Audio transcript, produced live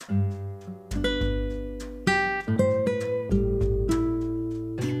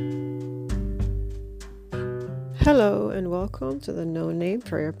Hello and welcome to the No Name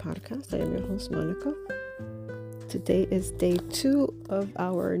Prayer Podcast. I am your host, Monica. Today is day 2 of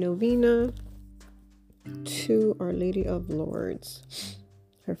our Novena to Our Lady of Lourdes.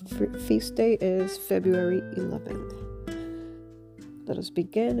 Her feast day is February 11th. Let us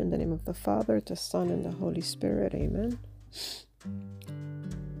begin in the name of the Father, the Son, and the Holy Spirit. Amen.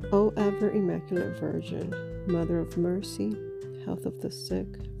 O ever Immaculate Virgin, Mother of Mercy, Health of the Sick,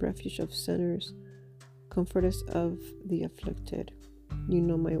 Refuge of Sinners, Comforters of the afflicted, you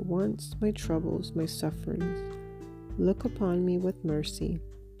know my wants, my troubles, my sufferings. Look upon me with mercy.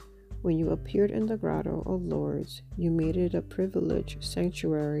 When you appeared in the grotto, O Lourdes, you made it a privileged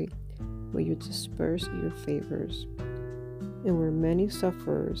sanctuary where you disperse your favors, and where many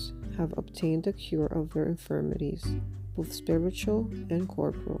sufferers have obtained the cure of their infirmities, both spiritual and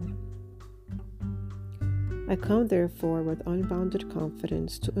corporal. I come therefore with unbounded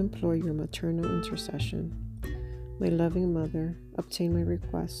confidence to implore your maternal intercession. My loving Mother, obtain my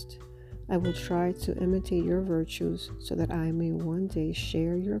request. I will try to imitate your virtues so that I may one day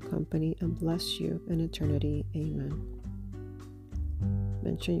share your company and bless you in eternity. Amen.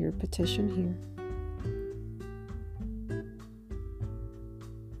 Mention your petition here.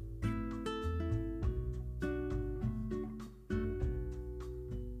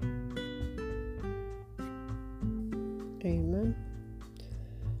 Amen.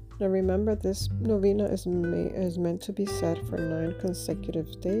 Now remember, this novena is meant to be said for 9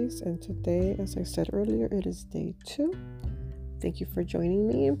 consecutive days, and today, as I said earlier, it is day 2. Thank you for joining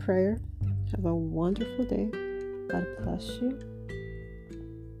me in prayer. Have a wonderful day. God bless you.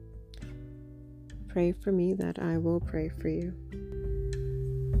 Pray for me that I will pray for you.